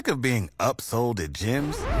of being upsold at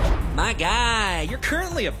gyms? My guy, you're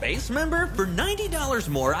currently a base member? For $90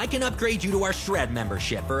 more, I can upgrade you to our Shred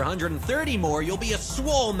membership. For $130 more, you'll be a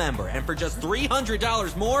Swole member. And for just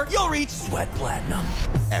 $300 more, you'll reach Sweat Platinum.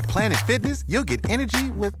 At Planet Fitness, you'll get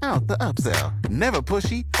energy without the upsell. Never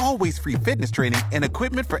pushy, always free fitness training and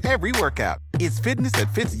equipment for every workout. It's fitness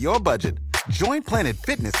that fits your budget. Join Planet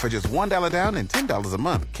Fitness for just $1 down and $10 a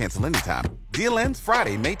month. Cancel anytime. Deal ends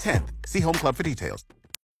Friday, May 10th. See Home Club for details.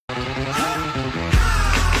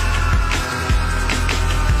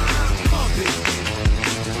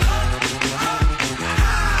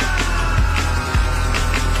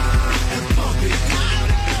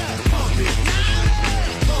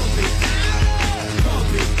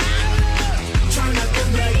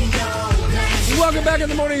 Welcome back in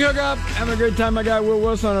the Morning Hookup. Having a great time, my guy Will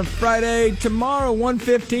Wilson on a Friday. Tomorrow,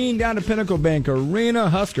 1:15 down to Pinnacle Bank Arena.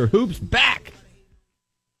 Husker Hoops back.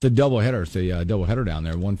 It's a doubleheader. It's a doubleheader down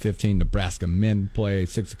there. 1:15 Nebraska men play.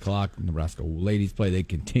 6 o'clock Nebraska ladies play. They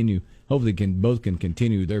continue. Hopefully, both can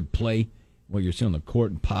continue their play. What you're seeing on the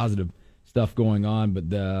court and positive stuff going on. But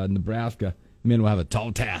the Nebraska men will have a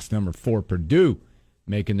tall task. Number 4 Purdue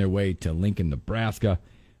making their way to Lincoln, Nebraska.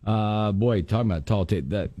 Boy, talking about tall tape.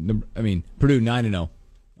 Purdue 9-0,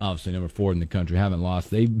 obviously number 4 in the country. Haven't lost.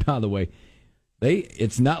 By the way,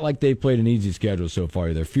 it's not like they played an easy schedule so far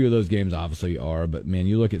either. A few of those games obviously are, but man,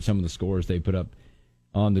 you look at some of the scores they put up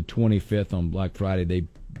on the 25th on Black Friday. They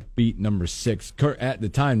beat number 6 at the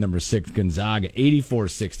time, number 6 Gonzaga,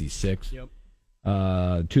 84-66.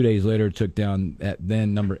 Yep. 2 days later, took down at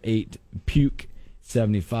then number 8 Puke,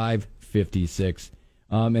 75-56.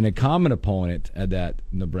 And a common opponent that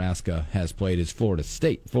Nebraska has played is Florida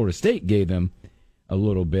State. Florida State gave them a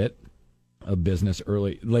little bit of business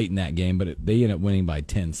late in that game, but they ended up winning by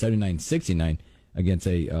 10, 79-69 against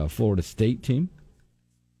a Florida State team.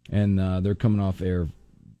 And they're coming off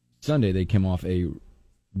Sunday, they came off a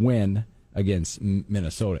win against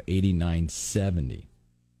Minnesota, 89-70.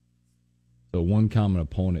 So one common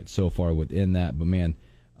opponent so far within that, but man,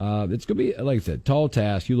 it's going to be, like I said, tall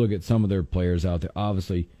task. You look at some of their players out there.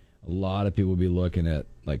 Obviously, a lot of people will be looking at,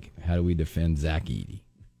 like, how do we defend Zach Edey?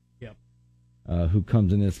 Yep. Who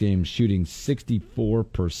comes in this game shooting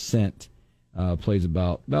 64%, plays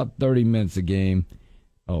about 30 minutes a game.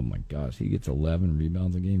 Oh, my gosh. He gets 11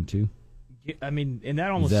 rebounds a game, too. I mean, and that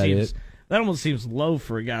almost seems low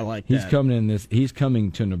for a guy like that. He's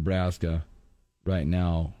coming to Nebraska right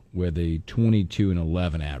now with a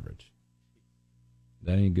 22-11 average.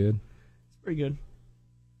 That ain't good? It's pretty good.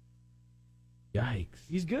 Yikes.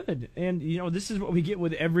 He's good. And, this is what we get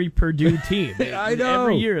with every Purdue team. I know.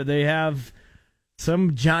 Every year they have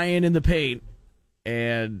some giant in the paint,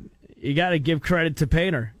 and you got to give credit to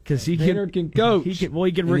Painter because Painter can coach. He can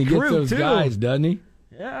recruit, he gets those too. Guys, doesn't he?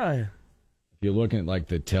 Yeah. If you're looking at, like,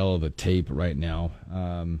 the tail of the tape right now,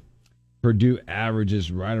 Purdue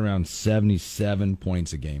averages right around 77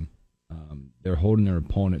 points a game. They're holding their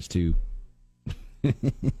opponents to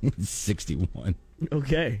 61.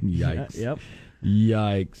 Okay. Yikes. Yep.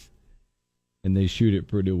 Yikes. And they shoot it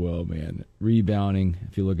pretty well, man. Rebounding.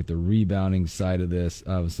 If you look at the rebounding side of this,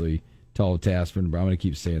 obviously, tall task for Nebraska. I'm going to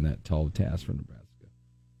keep saying that. Tall task for Nebraska.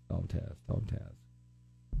 Tall task.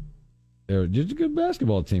 They're just a good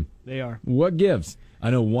basketball team. They are. What gives?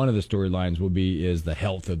 I know one of the storylines is the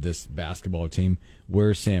health of this basketball team,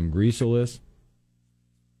 where Sam Griesel is.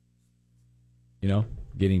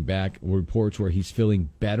 Getting back reports where he's feeling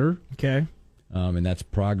better. Okay. And that's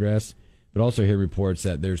progress. But also hear reports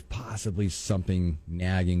that there's possibly something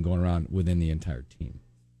nagging going around within the entire team.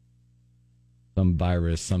 Some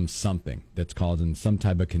virus, something that's causing some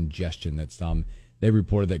type of congestion. They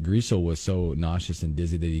reported that Griesel was so nauseous and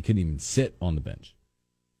dizzy that he couldn't even sit on the bench.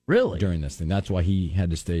 Really? During this thing. That's why he had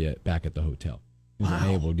to stay back at the hotel. He was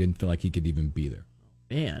unable, didn't feel like he could even be there.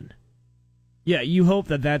 Man. Yeah, you hope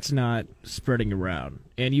that that's not spreading around.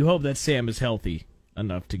 And you hope that Sam is healthy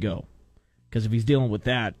enough to go. Because if he's dealing with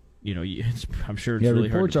that, I'm sure it's really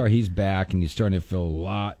hard. Reports are he's back and he's starting to feel a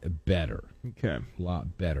lot better. Okay. A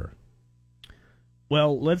lot better.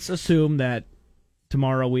 Well, let's assume that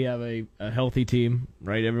tomorrow we have a healthy team,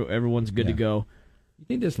 right? Everyone's good to go. You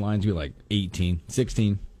think this line's going to be like 18,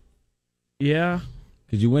 16? Yeah.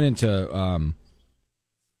 Because you went into...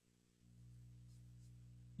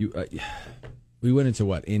 we went into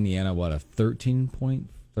what? Indiana, a 13 and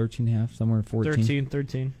a half, somewhere 14?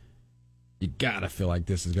 13. You got to feel like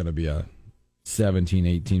this is going to be a 17,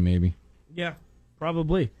 18 maybe. Yeah,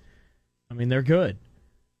 probably. I mean, they're good.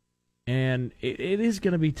 And it is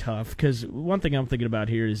going to be tough because one thing I'm thinking about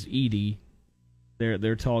here is Edey,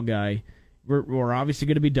 their tall guy. We're obviously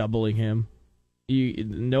going to be doubling him.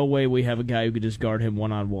 No way we have a guy who could just guard him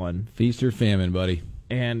one-on-one. Feast or famine, buddy.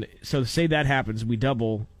 And so say that happens, we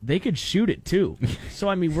double. They could shoot it, too. So,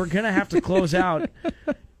 I mean, we're going to have to close out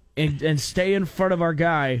and stay in front of our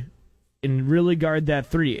guy and really guard that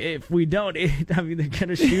three. If we don't, they're going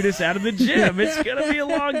to shoot us out of the gym. It's going to be a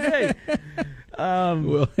long day.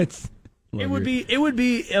 It would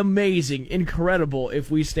be amazing, incredible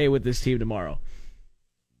if we stay with this team tomorrow.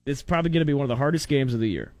 It's probably going to be one of the hardest games of the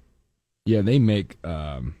year. Yeah, they make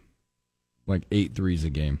like 8 threes a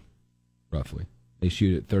game, roughly. They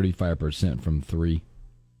shoot at 35% from 3.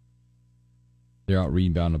 They're out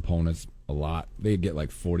rebounding opponents a lot. They get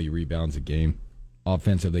like 40 rebounds a game.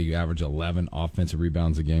 Offensive, they average 11 offensive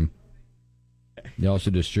rebounds a game. They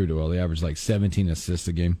also distribute well. They average like 17 assists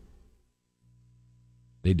a game.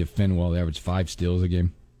 They defend well. They average 5 steals a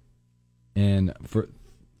game. And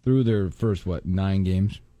through their first, 9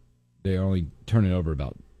 games, they only turn it over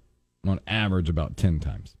on average, about 10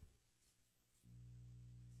 times.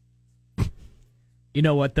 You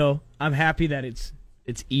know what, though? I'm happy that it's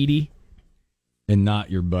Edey. And not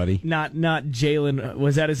your buddy. Not Jalen.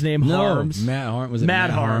 Was that his name? No, Harms? Matt Harms. Was it Matt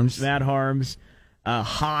Harms? Matt Harms.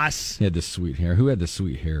 Haas. He had the sweet hair. Who had the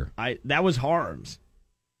sweet hair? That was Harms.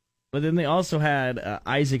 But then they also had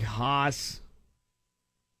Isaac Haas.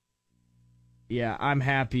 Yeah, I'm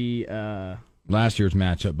happy. Last year's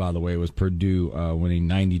matchup, by the way, was Purdue winning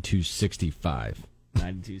 92-65.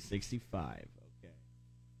 92-65. Okay.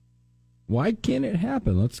 Why can't it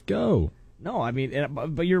happen? Let's go. No, I mean,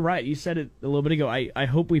 but you're right. You said it a little bit ago. I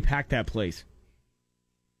hope we pack that place.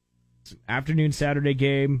 It's an afternoon Saturday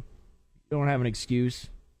game. You don't have an excuse.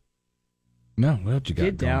 No, what else you got?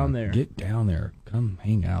 Get down there. Get down there. Come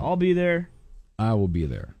hang out. I'll be there. I will be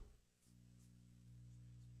there.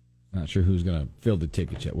 Not sure who's going to fill the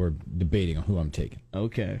tickets yet. We're debating on who I'm taking.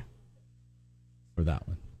 Okay. For that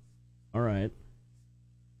one. All right.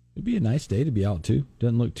 It'd be a nice day to be out, too.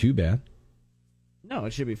 Doesn't look too bad. No,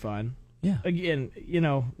 it should be fine. Yeah. Again,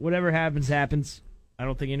 whatever happens, happens. I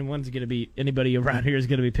don't think anybody around here is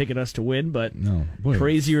going to be picking us to win, but no, boy,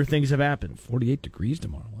 crazier things have happened. 48 degrees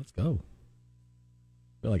tomorrow. Let's go.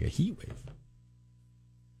 Feel like a heat wave.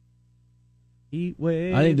 Heat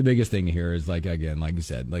wave. I think the biggest thing here is, like you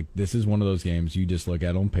said, this is one of those games you just look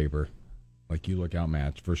at on paper. Like, you look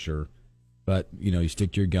outmatched for sure. But, you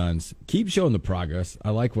stick to your guns. Keep showing the progress.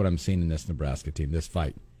 I like what I'm seeing in this Nebraska team, this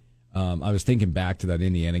fight. I was thinking back to that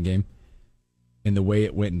Indiana game and the way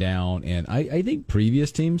it went down. And I think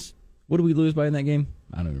previous teams, what did we lose by in that game?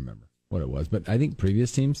 I don't remember what it was. But I think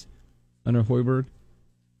previous teams under Hoiberg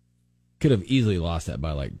could have easily lost that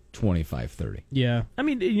by like 25-30. Yeah. I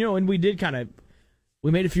mean, and we did we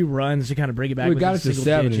made a few runs to kind of bring it back. We got it to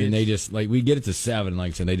 7, and they just, we get it to 7,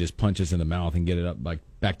 like I said, they just punch us in the mouth and get it up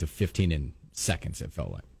back to 15 in seconds, it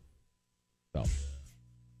felt like. So,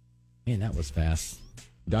 man, that was fast.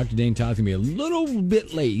 Dr. Dane Todd's going to be a little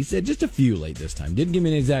bit late. He said just a few late this time. Didn't give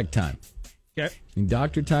me an exact time. Okay. In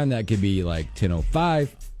doctor time, that could be like 10:05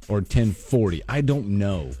 or 10:40. I don't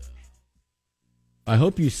know. I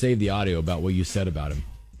hope you saved the audio about what you said about him.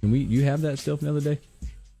 You have that still from the other day?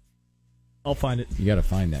 I'll find it. You got to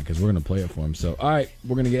find that because we're going to play it for him. So, all right,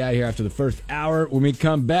 we're going to get out of here after the first hour. When we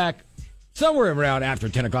come back, somewhere around after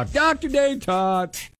 10 o'clock, Dr. Dane Todd.